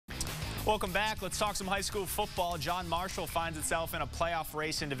Welcome back. Let's talk some high school football. John Marshall finds itself in a playoff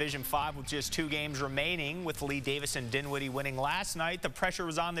race in Division 5 with just 2 games remaining. With Lee Davis and Dinwiddie winning last night, the pressure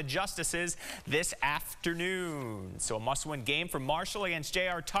was on the Justices this afternoon. So a must-win game for Marshall against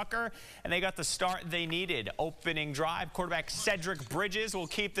J.R. Tucker, and they got the start they needed. Opening drive, quarterback Cedric Bridges will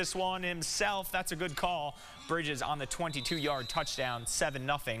keep this one himself. That's a good call. Bridges on the 22-yard touchdown,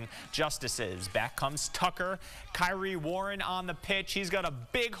 7-0 Justices. Back comes Tucker. Kyrie Warren on the pitch. He's got a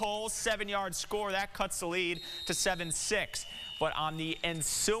big hole, 7-yard score. That cuts the lead to 7-6. But on the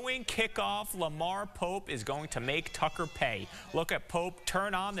ensuing kickoff, Lamar Pope is going to make Tucker pay. Look at Pope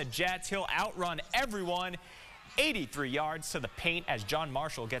turn on the Jets. He'll outrun everyone. 83 yards to the paint as John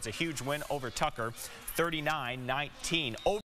Marshall gets a huge win over Tucker, 39-19.